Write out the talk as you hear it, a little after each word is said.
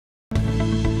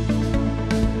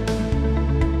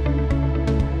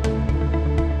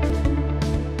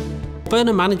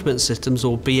Burner management systems,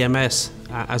 or BMS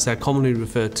as they're commonly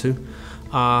referred to,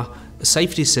 are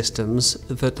safety systems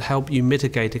that help you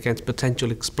mitigate against potential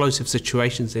explosive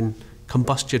situations in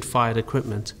combustion-fired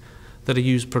equipment that are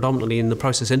used predominantly in the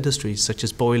process industries such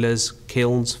as boilers,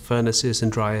 kilns, furnaces and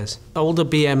dryers. Older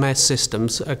BMS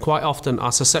systems quite often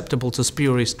are susceptible to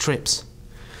spurious trips.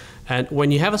 And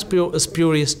when you have a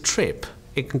spurious trip,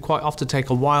 it can quite often take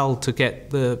a while to get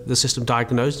the system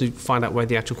diagnosed, to find out where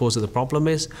the actual cause of the problem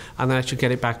is, and then actually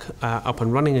get it back up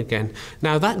and running again.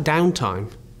 Now that downtime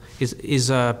is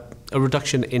a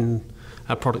reduction in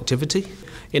productivity.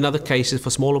 In other cases, for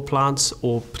smaller plants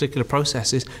or particular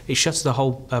processes, it shuts the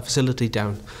whole facility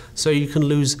down. So you can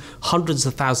lose hundreds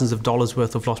of thousands of dollars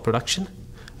worth of lost production.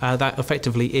 That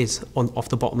effectively is off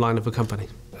the bottom line of a company.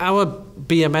 Our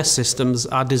BMS systems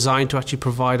are designed to actually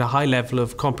provide a high level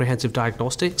of comprehensive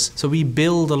diagnostics. So we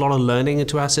build a lot of learning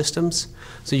into our systems.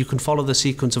 So you can follow the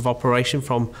sequence of operation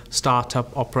from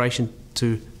start-up operation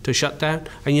to shutdown,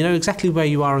 and you know exactly where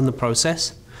you are in the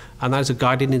process. And those are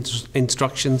guided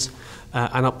instructions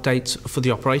and updates for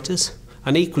the operators.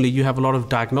 And equally, you have a lot of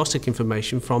diagnostic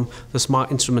information from the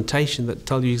smart instrumentation that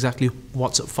tell you exactly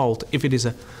what's at fault if it is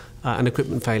an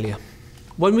equipment failure.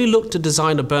 When we look to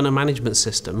design a burner management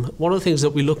system, one of the things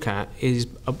that we look at is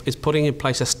putting in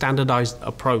place a standardized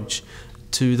approach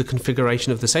to the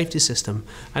configuration of the safety system.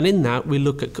 And in that, we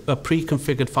look at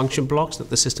pre-configured function blocks that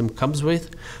the system comes with,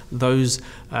 those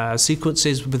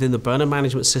sequences within the burner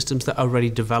management systems that are already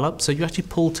developed. So you actually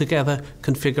pull together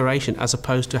configuration as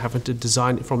opposed to having to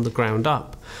design it from the ground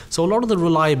up. So a lot of the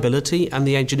reliability and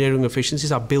the engineering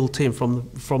efficiencies are built in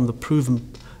from the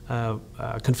proven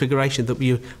configuration that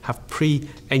we have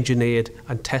pre-engineered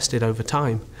and tested over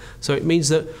time. So it means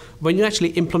that when you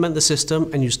actually implement the system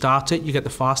and you start it, you get the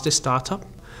fastest startup,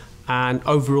 and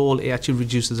overall it actually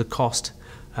reduces the cost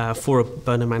for a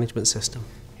burner management system.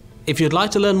 If you'd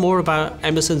like to learn more about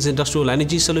Emerson's industrial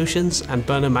energy solutions and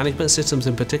burner management systems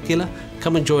in particular,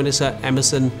 come and join us at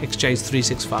Emerson Exchange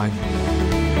 365.